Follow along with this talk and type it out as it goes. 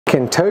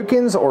Can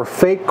tokens or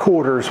fake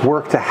quarters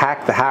work to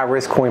hack the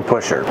high-risk coin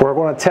pusher? We're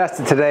going to test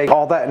it today.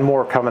 All that and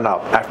more coming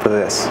up after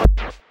this.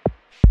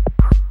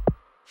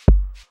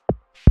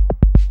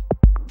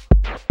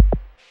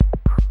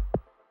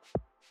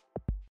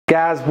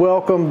 Guys,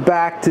 welcome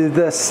back to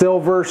the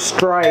Silver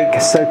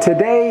Strike. So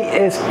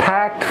today is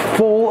packed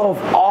full of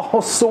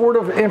all sort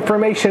of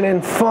information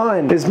and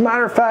fun. As a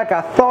matter of fact,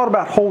 I thought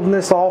about holding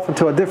this off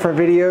into a different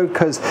video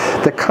because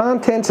the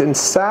contents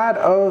inside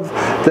of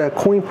the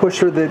coin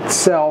pusher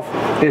itself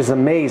is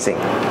amazing.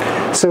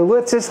 So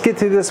let's just get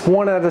to this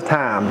one at a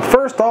time.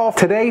 First off,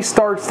 today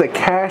starts the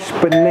Cash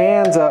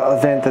Bonanza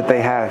event that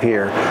they have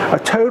here. A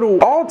total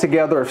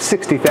altogether of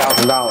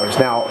 $60,000.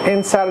 Now,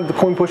 inside of the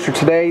coin pusher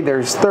today,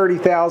 there's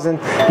 $30,000.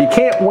 You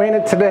can't win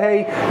it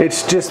today.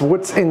 It's just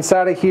what's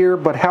inside of here.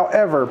 But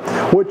however,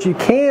 what you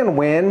can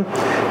win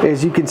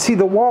is you can see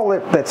the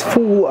wallet that's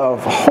full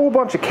of a whole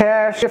bunch of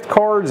cash, gift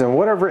cards, and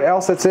whatever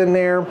else that's in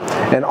there.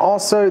 And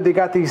also, they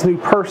got these new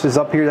purses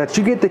up here that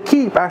you get to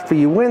keep after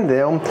you win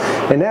them.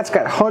 And that's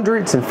got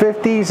hundreds and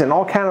 50s and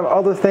all kind of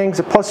other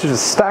things. Plus there's a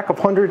stack of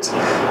hundreds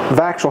of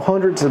actual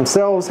hundreds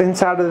themselves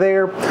inside of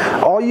there.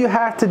 All you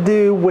have to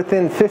do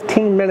within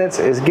 15 minutes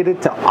is get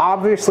it to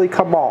obviously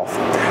come off.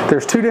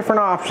 There's two different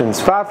options,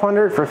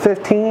 500 for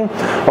 15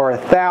 or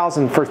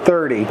 1,000 for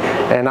 30.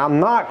 And I'm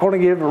not going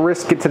to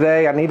risk it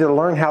today. I need to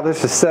learn how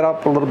this is set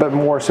up a little bit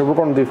more, so we're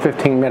going to do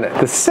 15 minutes.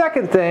 The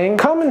second thing,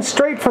 coming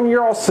straight from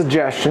your all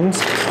suggestions,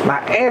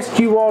 I asked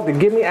you all to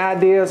give me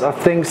ideas of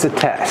things to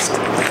test.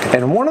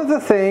 And one of the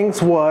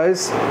things was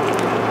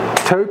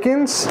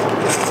tokens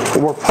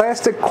or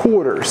plastic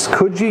quarters.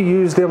 Could you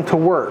use them to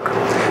work?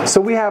 So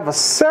we have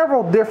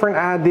several different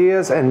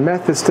ideas and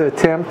methods to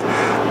attempt,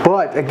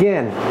 but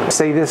again,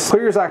 say this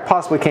clear as I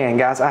possibly can,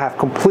 guys. I have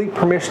complete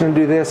permission to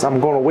do this. I'm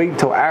going to wait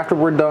until after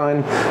we're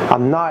done.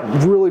 I'm not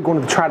really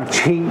going to try to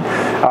cheat.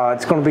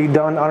 It's going to be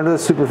done under the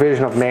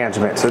supervision of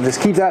management, so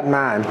just keep that in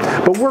mind.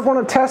 But we're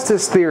going to test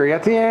this theory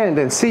at the end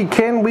and see,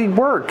 can we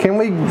work? Can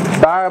we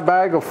buy a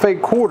bag of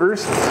fake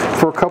quarters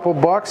for a couple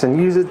bucks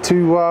and use it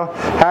to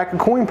hack a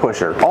coin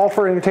pusher? All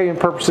for entertainment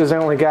purposes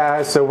only,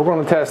 guys, so we're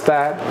going to test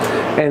that.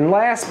 And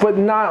last but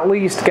not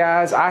least,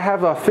 guys, I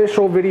have an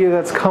official video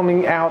that's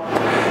coming out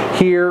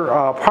here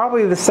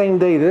probably the same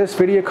day this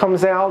video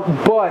comes out,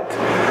 but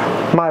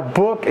my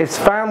book is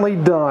finally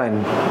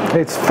done.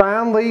 It's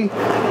finally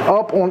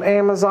up on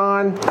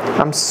Amazon.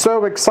 I'm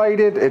so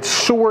excited.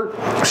 It's short,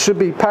 should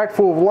be packed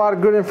full of a lot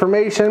of good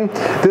information.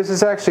 This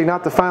is actually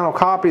not the final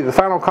copy. The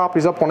final copy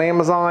is up on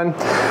Amazon,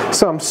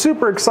 so I'm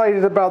super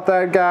excited about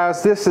that,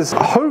 guys. This is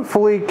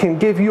hopefully can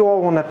give you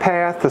all on the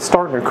path to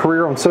starting a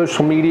career on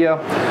social media.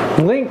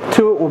 Link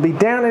to it will be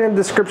down in the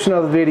description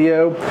of the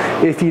video.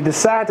 If you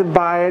decide to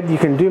buy it, you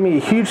can do me a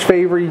huge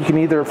favor. You can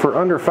either for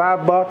under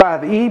 $5 buy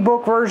the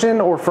ebook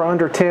version, or for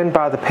under 10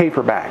 buy the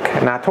paperback.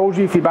 And I told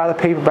you, if you buy the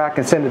paperback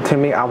and send it to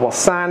me, I will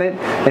sign it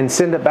and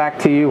send it back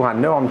to you. I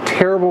know I'm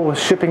terrible with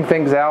shipping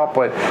things out,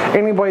 but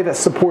anybody that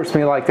supports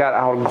me like that,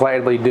 I'll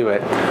gladly do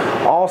it.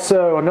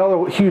 Also,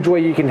 another huge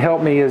way you can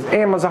help me is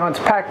Amazon's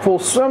packed full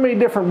so many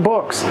different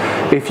books.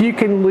 If you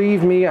can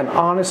leave me an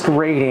honest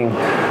rating,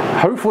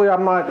 hopefully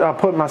I'm not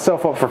putting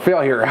myself up for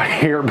failure out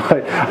here,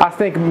 but I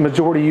think the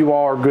majority of you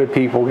all are good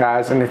people,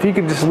 guys. And if you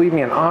could just leave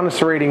me an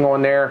honest rating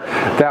on there,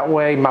 that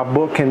way my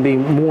book can be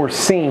more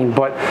seen.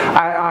 But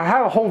I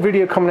have a whole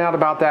video coming out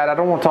about that. I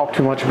don't want to talk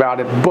too much about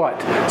it, but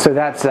so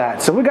that's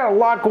that. So we got a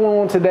lot going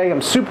on today.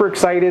 I'm super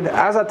excited.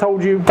 As I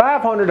told you,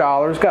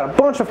 $500, got a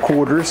bunch of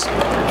quarters,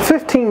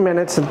 15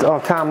 minutes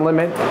of time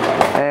limit,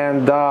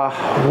 and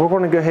we're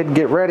going to go ahead and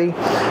get ready.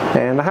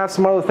 And I have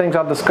some other things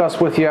I'll discuss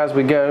with you as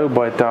we go,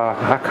 but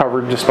I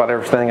covered just about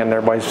everything, and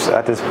everybody's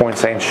at this point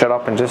saying shut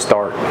up and just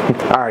start.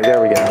 All right,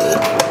 there we go.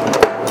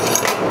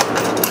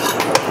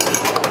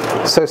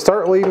 So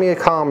start leaving me a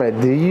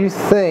comment. Do you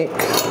think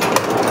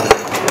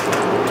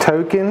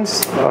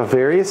tokens of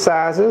various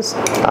sizes,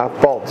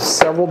 I've bought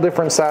several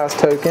different size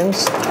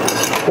tokens,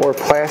 or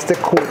plastic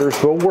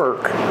quarters will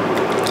work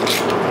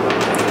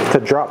to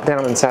drop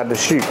down inside the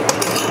chute?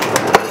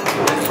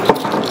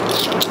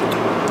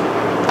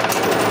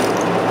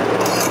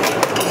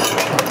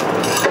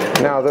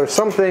 Now there's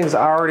some things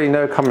I already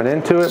know coming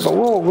into it, but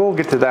we'll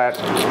get to that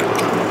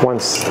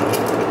once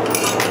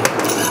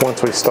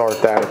we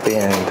start that at the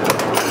end.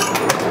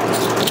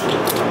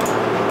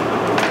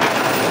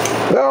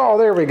 Oh,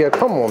 there we go.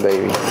 Come on,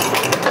 baby.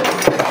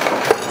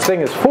 This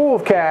thing is full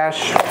of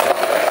cash.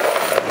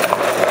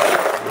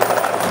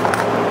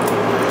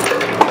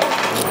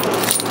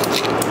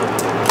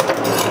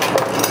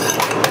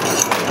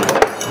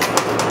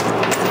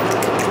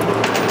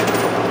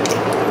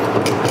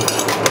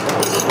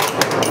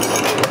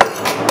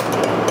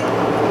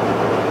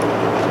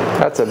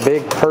 That's a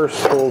big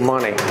purse full of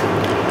money.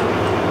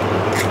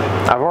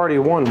 I've already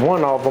won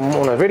one of them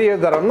on a video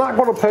that I'm not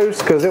going to post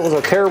because it was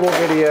a terrible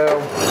video.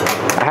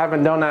 I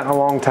haven't done that in a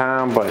long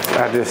time, but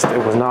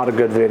it was not a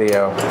good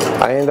video.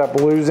 I ended up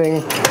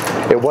losing.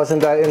 It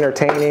wasn't that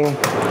entertaining,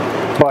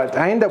 but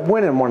I ended up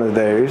winning one of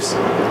those.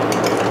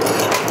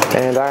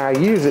 And I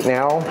use it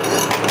now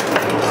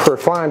for for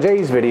Flying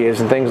J's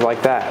videos and things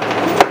like that.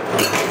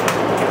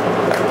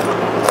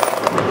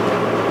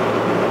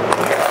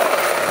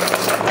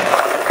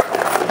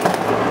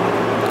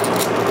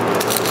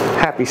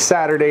 Happy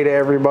Saturday to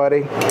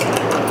everybody.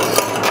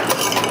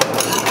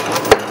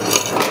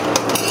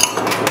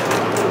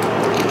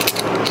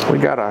 We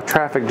got a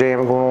traffic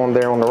jam going on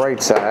there on the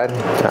right side.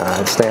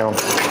 It's down.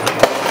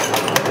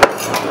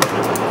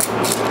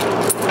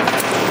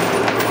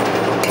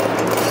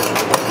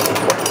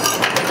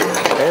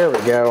 There we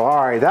go.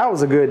 All right, that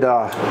was a good,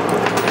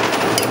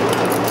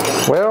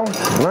 well,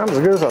 not as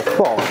good as I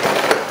thought.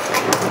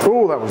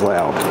 Ooh, that was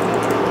loud.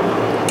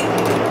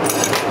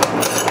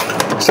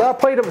 So I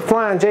played up with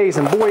Flying J's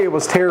and boy, it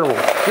was terrible.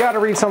 You got to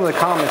read some of the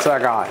comments I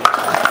got.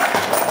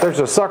 There's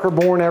a sucker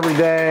born every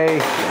day.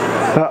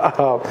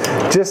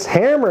 Just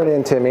hammering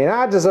into me, and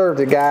I deserved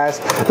it, guys.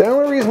 The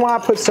only reason why I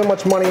put so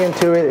much money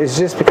into it is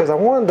just because I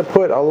wanted to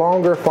put a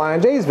longer Flying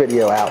J's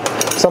video out.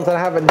 Something I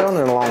haven't done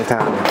in a long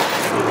time.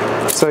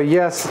 So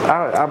yes,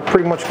 I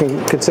pretty much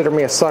can consider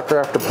me a sucker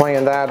after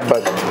playing that,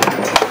 but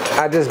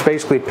I just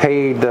basically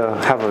paid to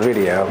have a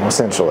video,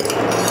 essentially.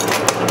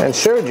 And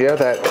showed you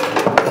that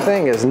the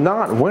thing is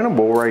not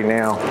winnable right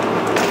now.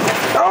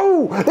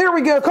 Oh, there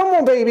we go. Come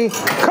on, baby.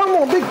 Come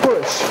on, big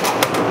push.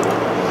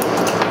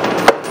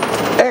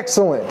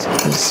 Excellent.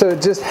 So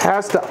it just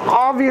has to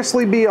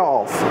obviously be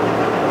off.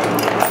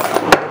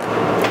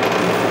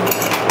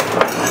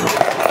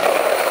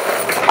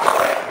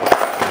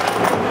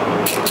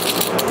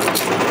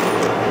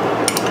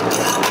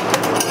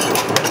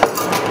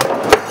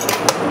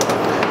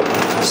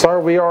 Sorry,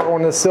 we are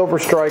on the Silver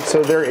Strike,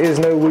 so there is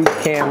no loop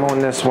cam on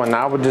this one.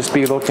 I would just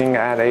be looking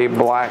at a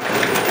black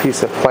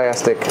piece of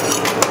plastic.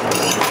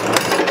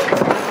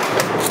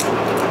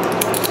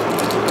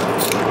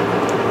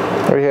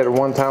 We had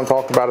one time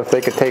talked about if they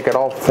could take it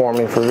off for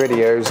me for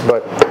videos,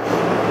 but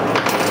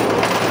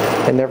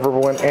it never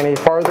went any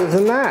farther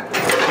than that.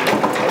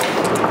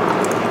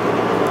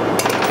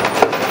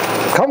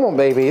 Come on,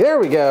 baby. There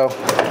we go.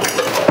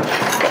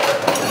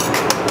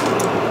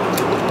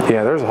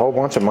 Yeah, there's a whole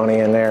bunch of money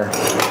in there.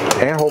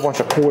 And a whole bunch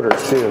of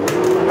quarters, too.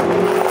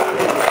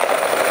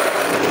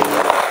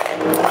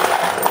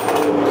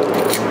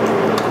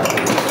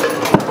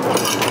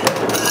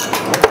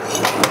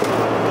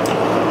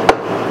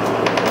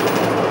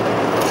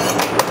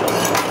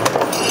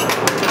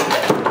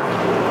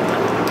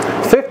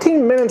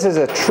 Is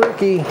a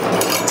tricky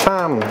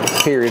time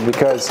period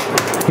because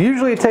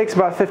usually it takes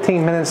about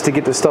 15 minutes to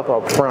get the stuff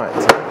up front.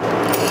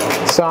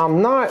 So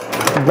I'm not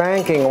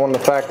banking on the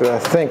fact that I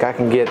think I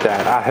can get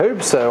that. I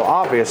hope so,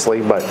 obviously,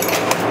 but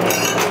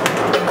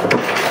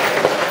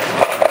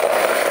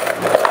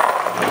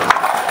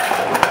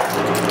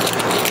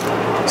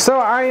so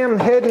I am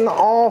heading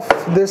off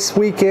this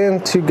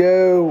weekend to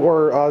go,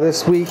 or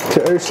this week,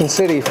 to Ocean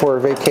City for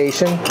a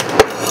vacation.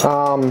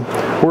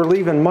 We're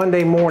leaving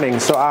Monday morning,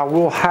 so I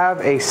will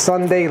have a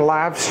Sunday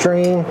live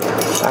stream.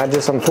 I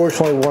just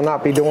unfortunately will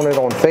not be doing it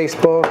on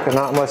Facebook, and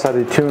not unless I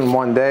do 2 in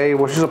one day,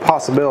 which is a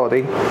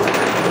possibility.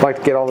 I'd like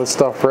to get all this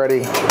stuff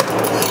ready.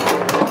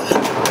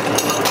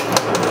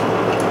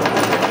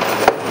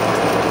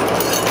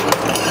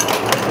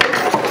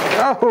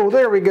 Oh,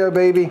 there we go,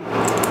 baby.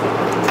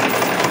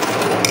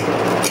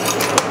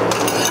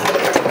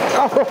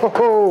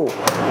 Oh.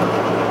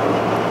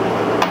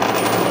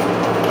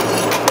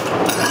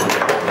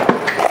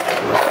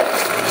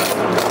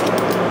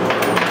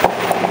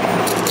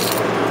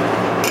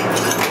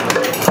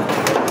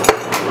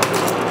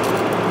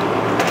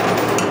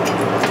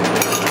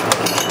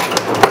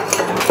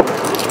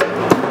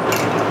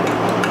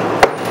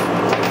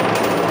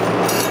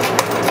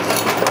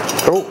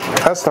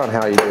 That's not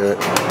how you do it.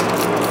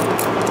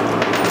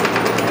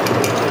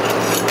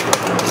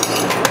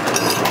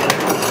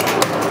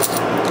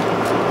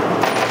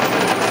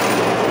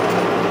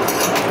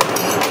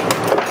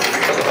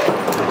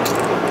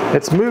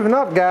 It's moving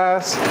up,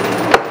 guys.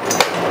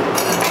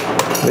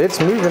 It's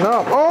moving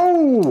up.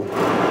 Oh!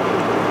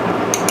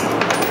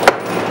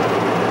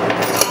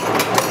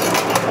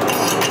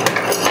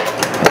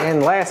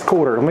 And last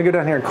quarter. Let me go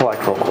down here and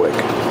collect real quick.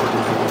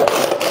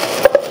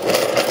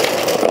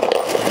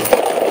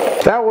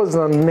 That was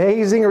an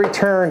amazing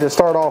return to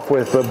start off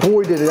with, but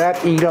boy did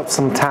that eat up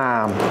some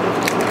time.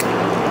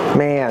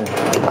 Man,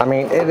 I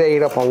mean, it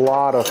ate up a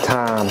lot of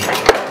time.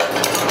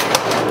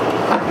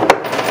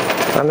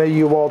 I know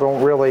you all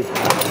don't really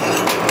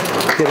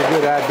get a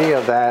good idea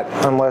of that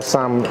unless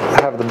I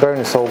have the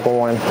bonus hole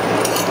going,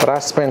 but I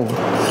spend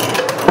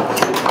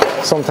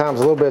sometimes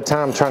a little bit of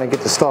time trying to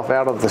get the stuff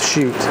out of the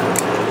chute.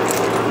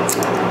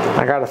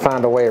 I got to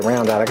find a way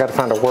around that. I got to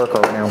find a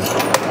workaround.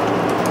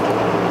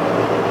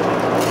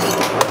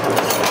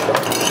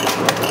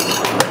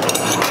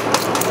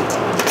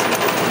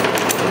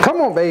 Come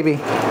on, baby.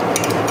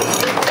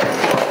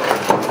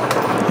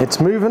 It's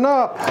moving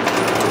up.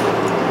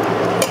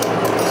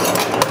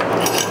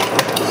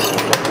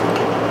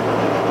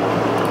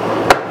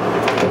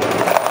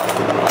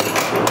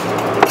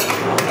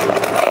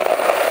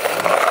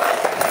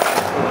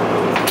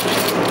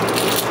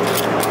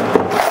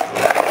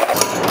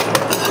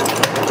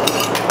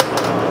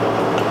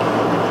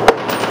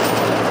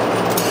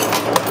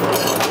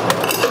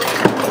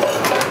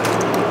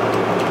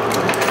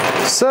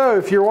 So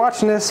if you're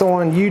watching this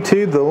on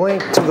YouTube, the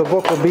link to the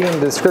book will be in the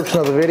description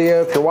of the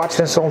video. If you're watching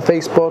this on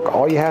Facebook,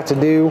 all you have to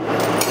do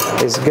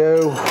is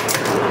go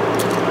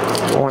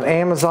on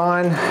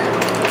Amazon,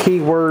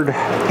 keyword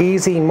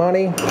easy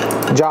money,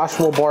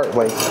 Joshua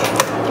Bartley,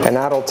 and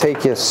that'll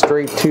take you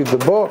straight to the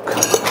book.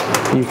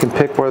 You can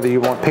pick whether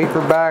you want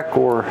paperback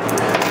or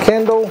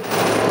Kindle,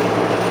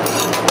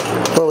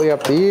 fully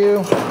up to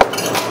you.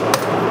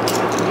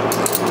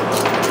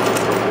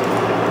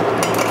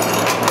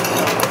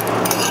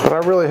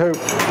 But I really hope,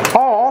 oh,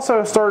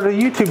 also started a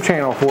YouTube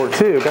channel for it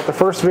too. Got the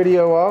first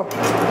video up,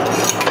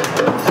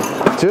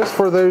 just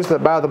for those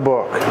that buy the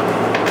book.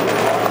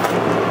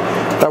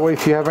 That way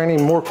if you have any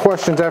more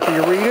questions after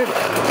you read it,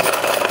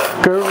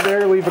 go over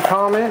there, leave a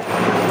comment,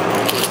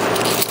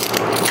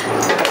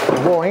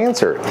 and we'll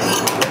answer it.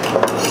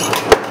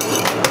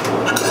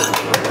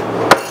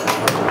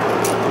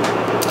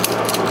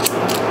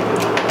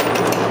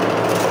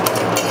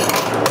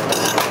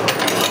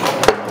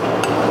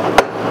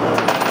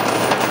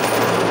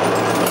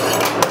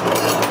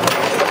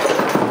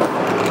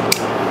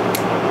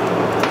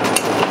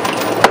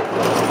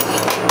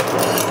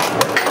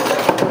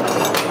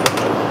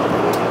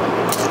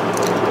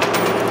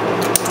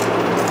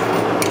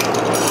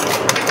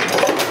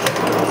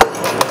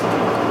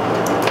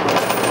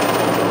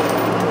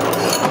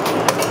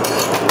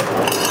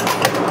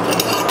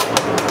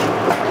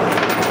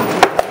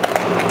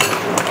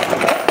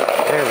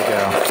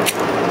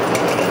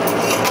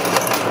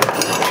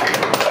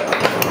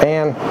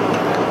 And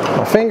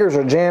my fingers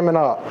are jamming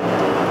up.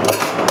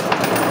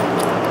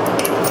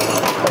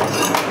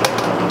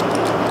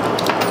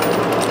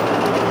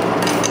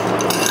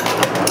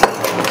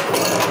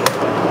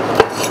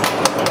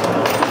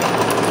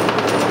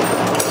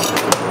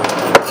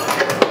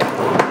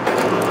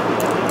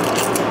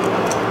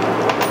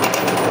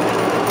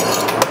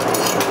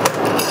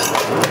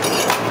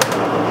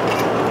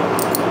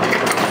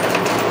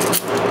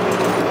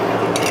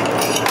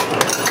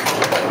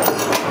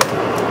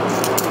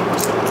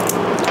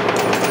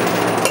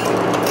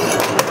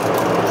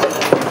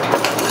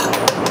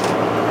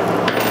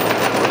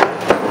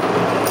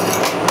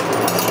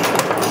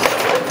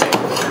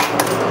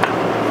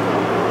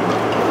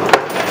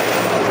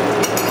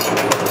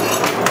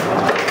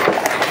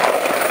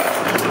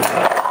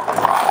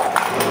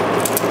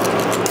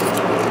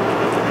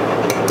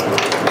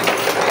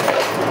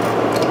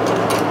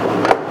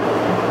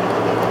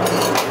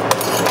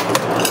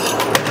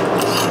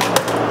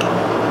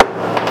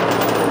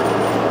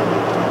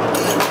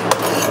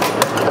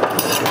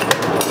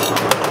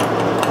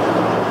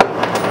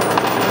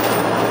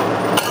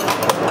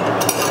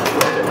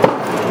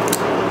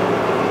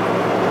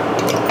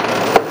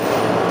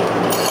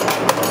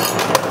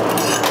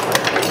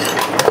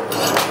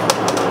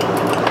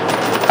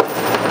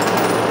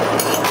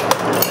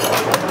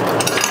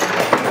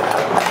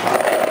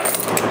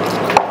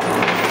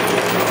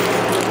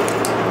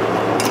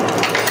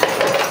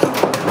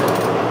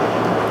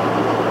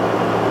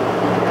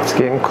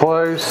 Getting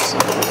close.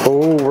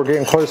 Oh, we're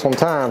getting close on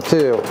time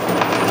too.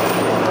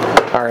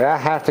 All right, I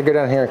have to go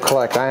down here and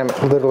collect. I am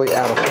literally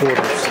out of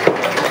quarters.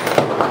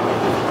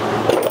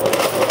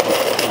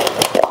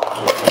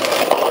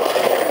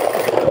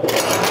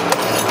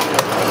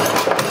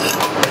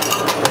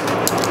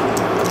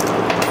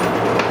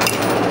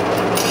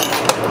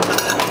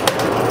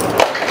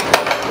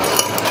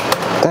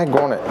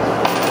 Daggone it.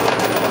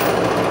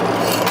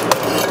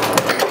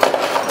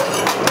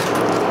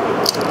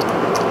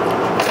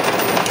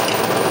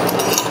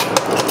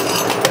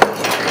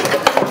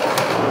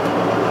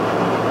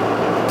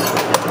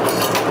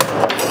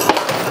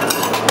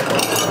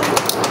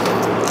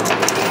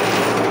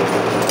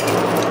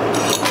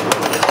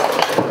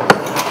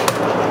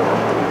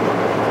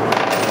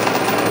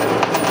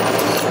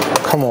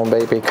 Come on,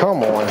 baby,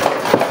 come on.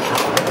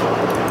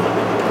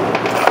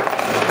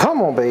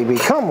 Come on, baby,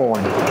 come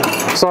on.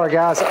 Sorry,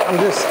 guys, I'm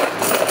just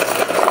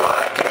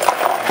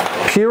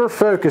pure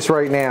focus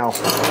right now.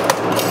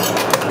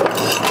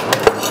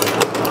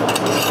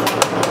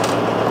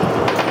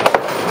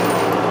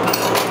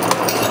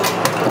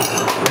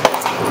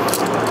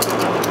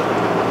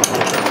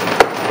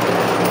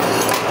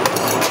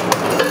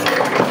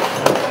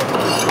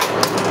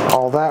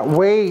 All that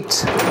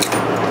weight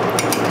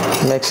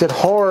makes it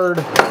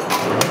hard.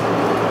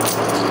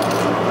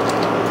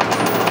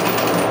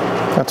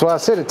 That's why I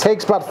said it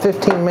takes about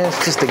 15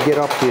 minutes just to get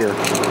up here.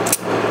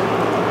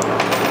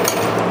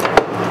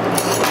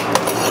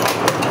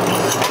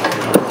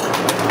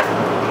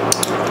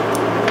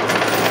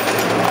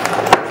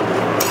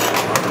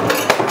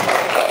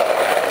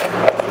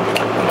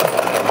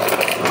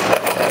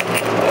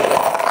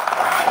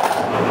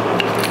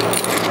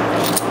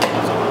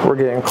 We're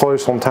getting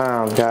close on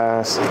time,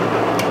 guys.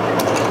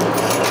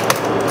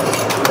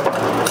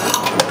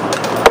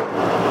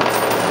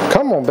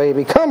 Come on,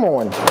 baby, come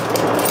on.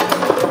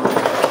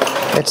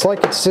 It's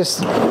like it's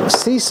just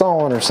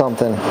seesawing or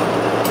something.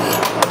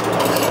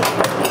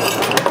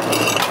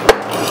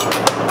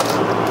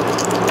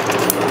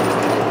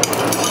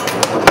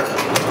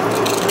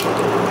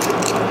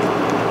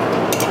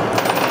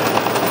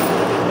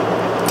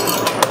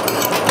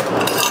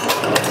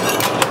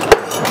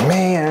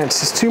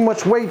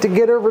 much weight to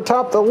get over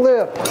top the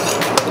lip.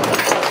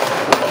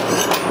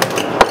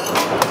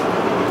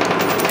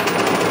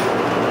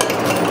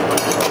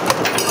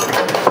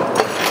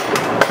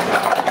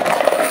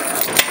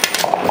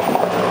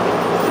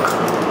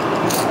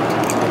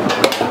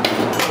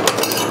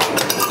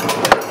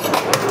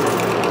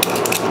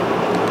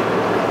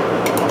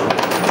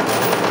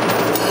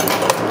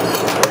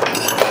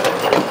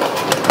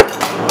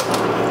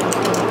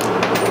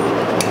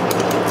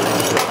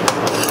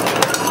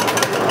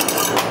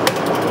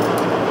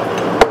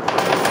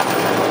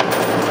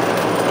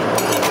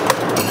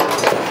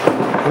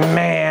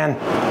 Man.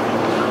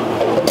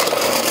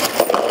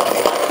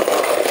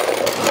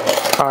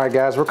 Alright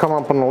guys, we're coming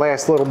up on the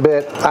last little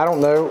bit. I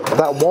don't know,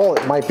 that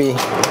wallet might be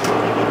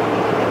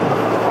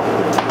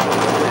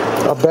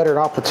a better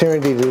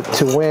opportunity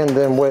to win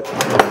than what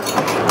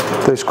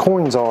those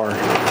coins are.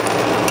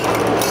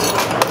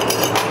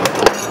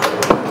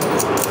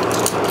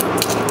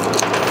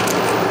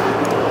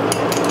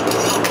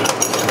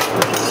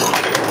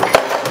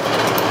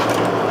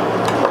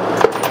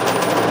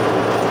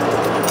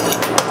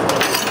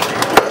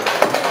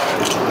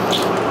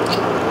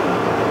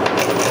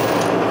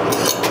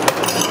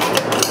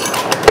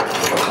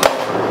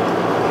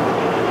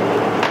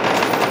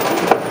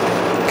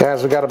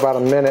 Guys, we got about a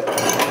minute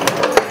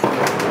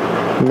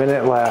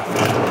left.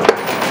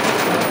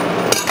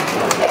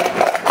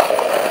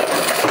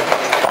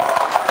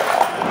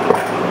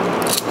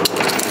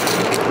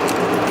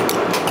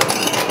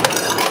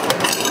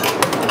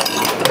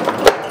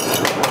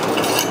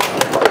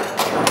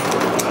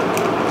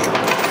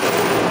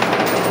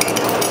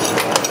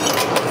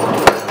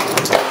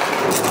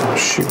 Oh,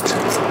 shoot.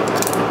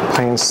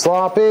 Playing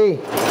sloppy.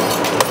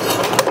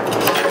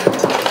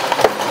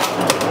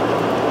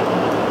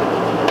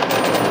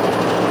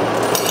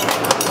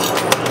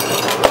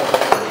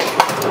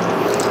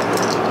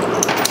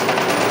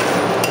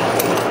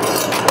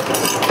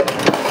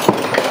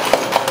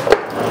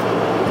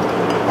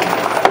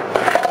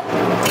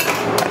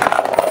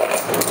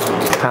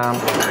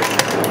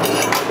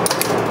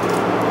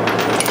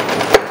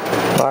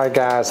 Alright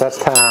guys, that's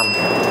time.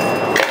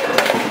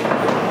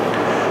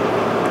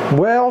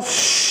 Well,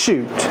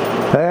 shoot.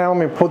 Now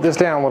let me put this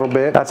down a little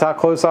bit. That's how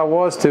close I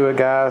was to it,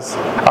 guys.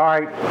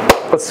 Alright,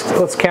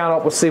 let's count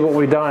up, let's see what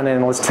we've done,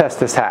 and let's test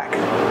this hack.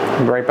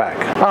 I'll be right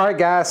back. Alright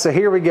guys, so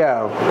here we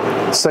go.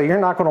 So you're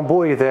not going to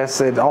believe this.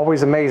 It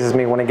always amazes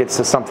me when it gets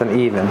to something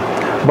even.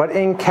 But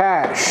in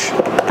cash,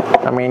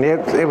 I mean,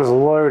 it was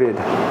loaded.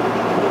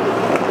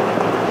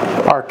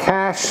 Our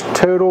cash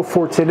total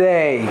for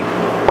today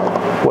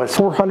was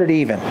 $400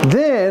 even.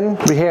 Then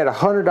we had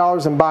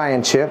 $100 in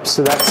buy-in chips,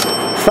 so that's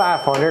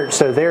 $500.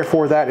 So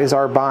therefore, that is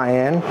our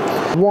buy-in.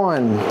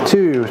 1,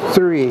 2,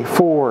 3,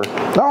 4.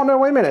 Oh no,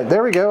 wait a minute.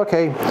 There we go.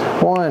 Okay,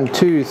 1,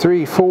 2,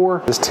 3,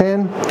 4 is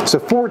 10. So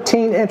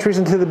 14 entries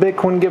into the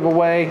Bitcoin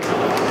giveaway,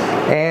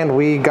 and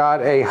we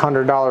got a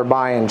 $100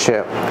 buy-in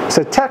chip.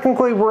 So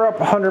technically, we're up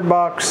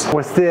 $100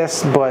 with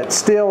this, but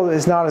still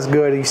is not as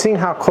good. You've seen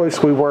how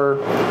close we were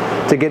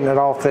to getting it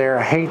off there.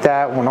 I hate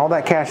that when all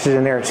that cash is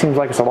in there. It seems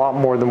like it's a lot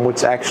more than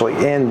what's actually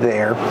in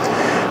there,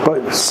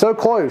 but so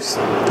close.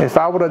 If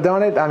I would have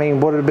done it, I mean,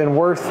 would it have been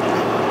worth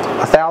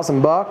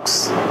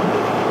 $1,000?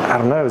 I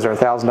don't know. Is there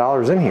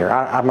 $1,000 in here?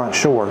 I'm not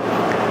sure.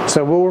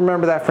 So we'll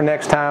remember that for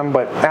next time.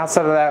 But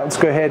outside of that, let's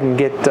go ahead and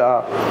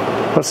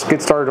let's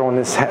get started on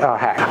this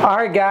hack. All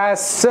right,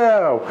 guys.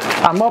 So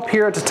I'm up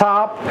here at the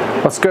top.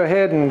 Let's go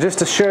ahead and just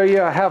to show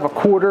you, I have a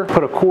quarter.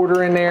 Put a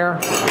quarter in there.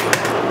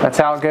 That's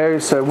how it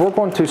goes. So we're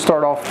going to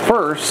start off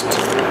first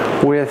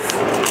with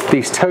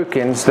these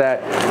tokens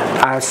that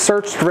I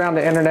searched around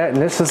the internet,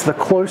 and this is the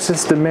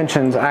closest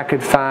dimensions I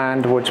could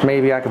find, which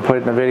maybe I could put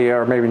it in a video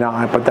or maybe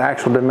not, but the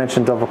actual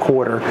dimensions of a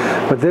quarter.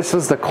 But this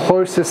is the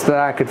closest that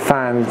I could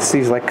find. It's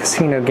these like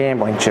casino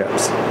gambling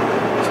chips.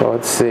 So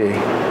let's see.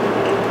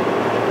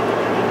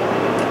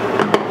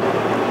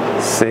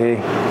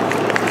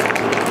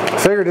 I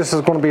figured this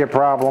is going to be a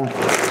problem.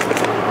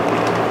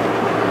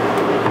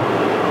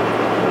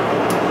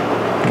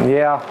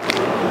 Yeah,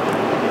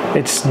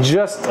 it's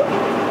just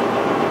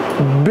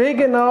big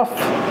enough,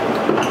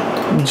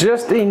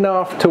 just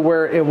enough to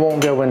where it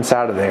won't go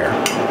inside of there.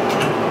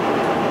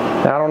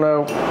 Now, I don't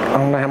know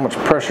how much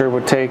pressure it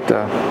would take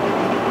to.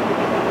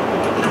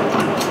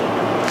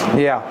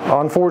 Yeah,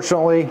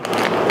 unfortunately,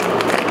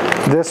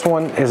 this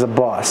one is a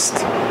bust.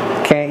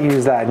 Can't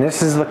use that. And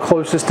this is the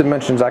closest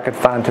dimensions I could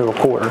find to a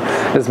quarter.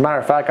 As a matter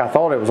of fact, I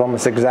thought it was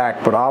almost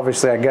exact, but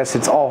obviously I guess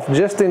it's off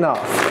just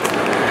enough.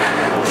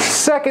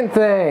 Second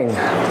thing,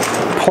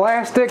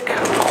 plastic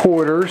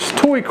quarters,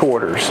 toy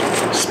quarters.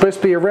 It's supposed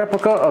to be a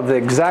replica of the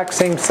exact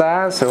same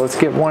size, so let's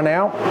get one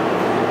out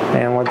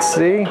and let's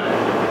see.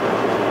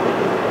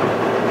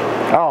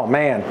 Oh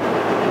man,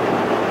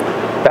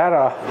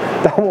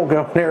 that won't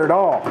go in there at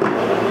all.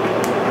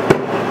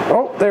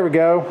 Oh, there we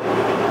go.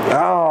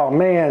 Oh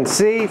man,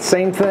 see,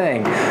 same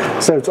thing.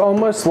 So it's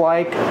almost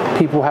like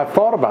people have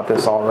thought about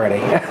this already.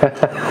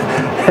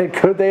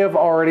 Could they have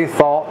already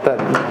thought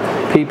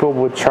that people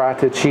would try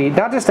to cheat,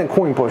 not just in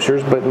coin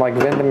pushers, but in like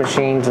vending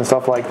machines and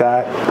stuff like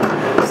that?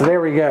 So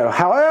there we go.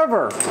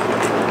 However,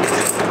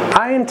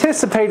 I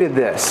anticipated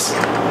this.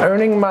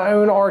 Owning my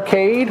own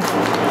arcade,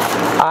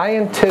 I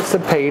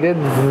anticipated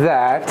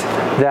that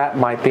that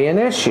might be an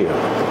issue.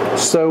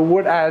 So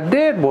what I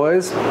did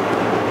was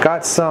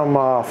got some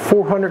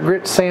 400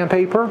 grit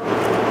sandpaper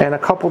and a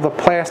couple of the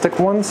plastic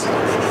ones,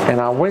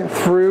 and I went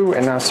through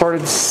and I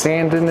started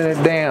sanding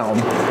it down.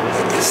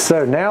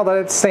 So now that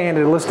it's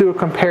sanded, let's do a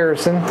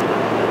comparison.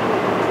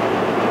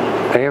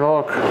 Hey,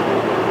 look.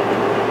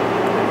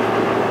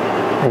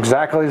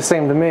 Exactly the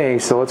same to me,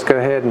 so let's go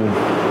ahead and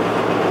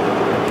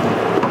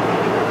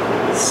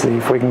see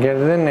if we can get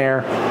it in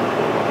there.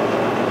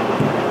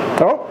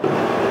 Oh!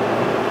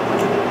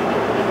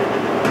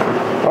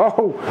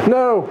 Oh,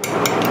 no!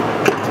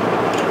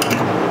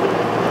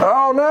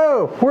 Oh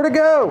no! Where'd it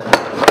go?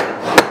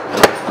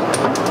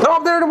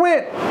 Oh, there it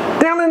went!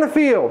 Down in the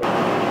field!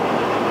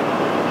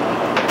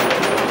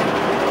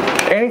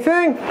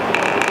 Anything?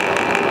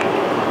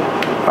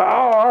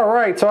 Oh,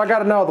 alright, so I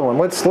got another one.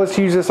 Let's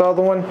use this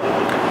other one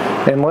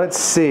and let's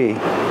see.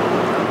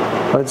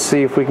 Let's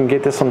see if we can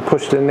get this one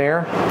pushed in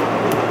there.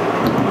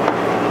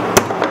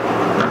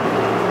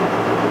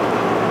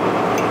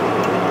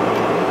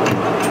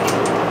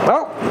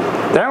 Oh!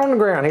 Down on the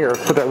ground. Here,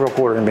 let's put that real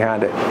quarter in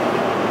behind it.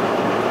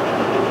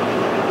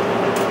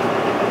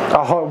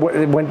 Oh,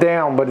 it went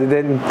down, but it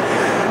didn't.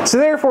 So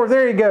therefore,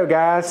 there you go,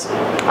 guys.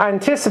 I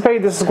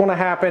anticipate this is going to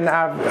happen.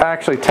 I've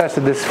actually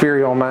tested this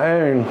theory on my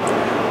own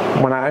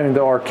when I owned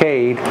the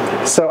arcade.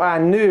 So I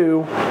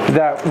knew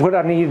that what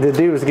I needed to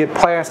do was get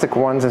plastic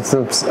ones and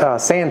some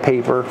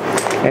sandpaper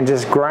and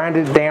just grind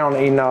it down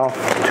enough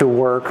to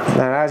work.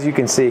 And as you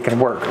can see, it can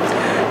work.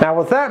 Now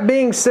with that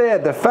being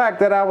said, the fact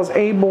that I was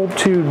able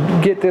to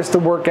get this to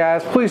work,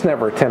 guys, please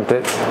never attempt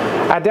it.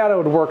 I doubt it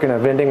would work in a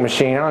vending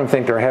machine. I don't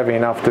think they're heavy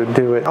enough to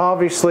do it.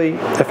 Obviously,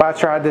 if I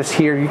tried this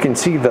here, you can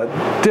see the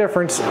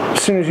difference.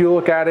 As soon as you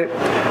look at it,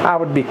 I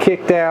would be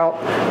kicked out,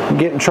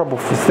 get in trouble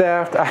for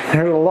theft.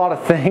 There's a lot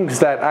of things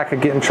that I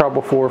could get in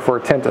trouble for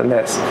attempting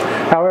this.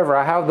 However,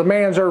 I have the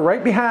manager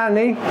right behind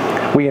me.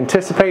 We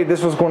anticipated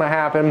this was going to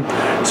happen.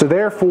 So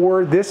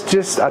therefore,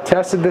 I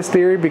tested this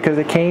theory because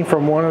it came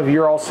from one of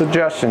your all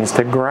suggestions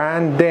to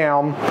grind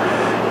down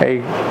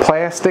a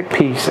plastic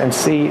piece and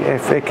see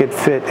if it could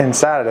fit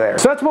inside of there.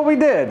 So that's what we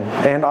did,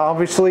 and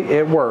obviously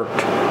it worked.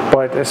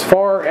 But as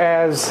far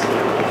as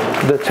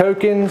the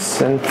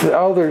tokens and the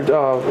other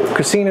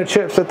casino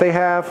chips that they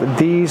have,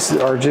 these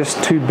are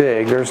just too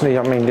big.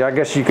 I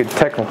guess you could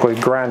technically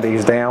grind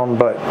these down,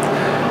 but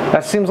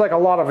that seems like a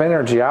lot of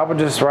energy. I would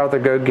just rather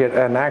go get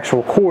an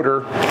actual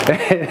quarter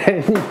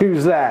and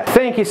use that.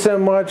 Thank you so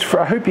much.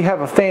 I hope you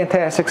have a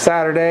fantastic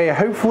Saturday.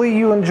 Hopefully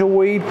you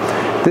enjoyed.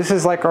 This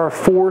is like our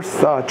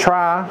fourth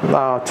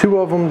try. Two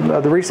of them,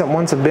 the recent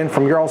ones, have been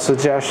from your all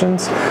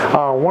suggestions.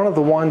 One of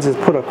the ones is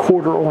put a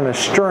quarter on a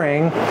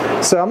string.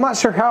 So I'm not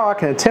sure how I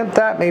can attempt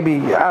that.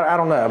 Maybe, I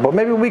don't know, but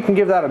maybe we can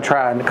give that a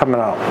try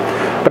coming up.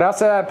 But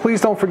outside that,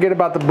 please don't forget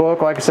about the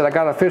book. Like I said, I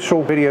got an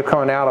official video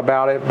coming out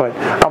about it, but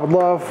I would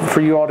love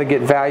for you all to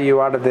get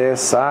value out of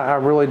this. I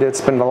really did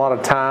spend a lot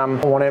of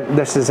time on it.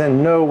 This is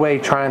in no way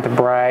trying to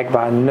brag,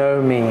 by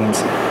no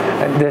means.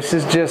 This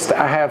is just,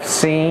 I have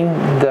seen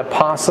the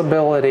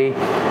possibility,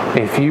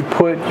 if you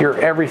put your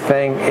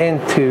everything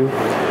into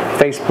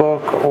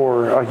Facebook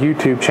or a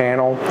YouTube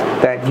channel,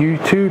 that you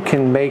too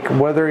can make,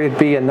 whether it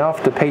be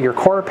enough to pay your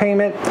car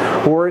payment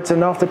or it's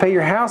enough to pay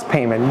your house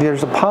payment.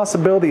 There's a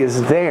possibility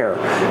is there.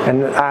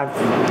 And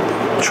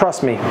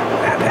trust me,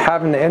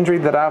 having the injury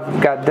that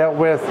I've got dealt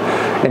with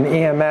in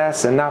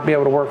EMS and not be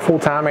able to work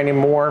full-time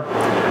anymore,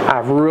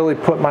 I've really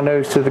put my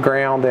nose to the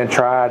ground and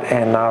tried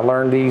and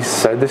learned these.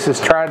 So this is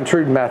tried and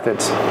true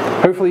methods.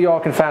 Hopefully you all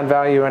can find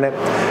value in it.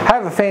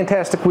 Have a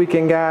fantastic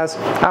weekend, guys.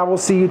 I will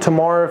see you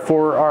tomorrow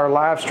for our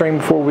live stream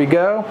before we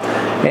go.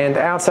 And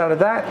outside of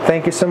that,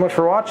 thank you so much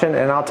for watching,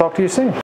 and I'll talk to you soon.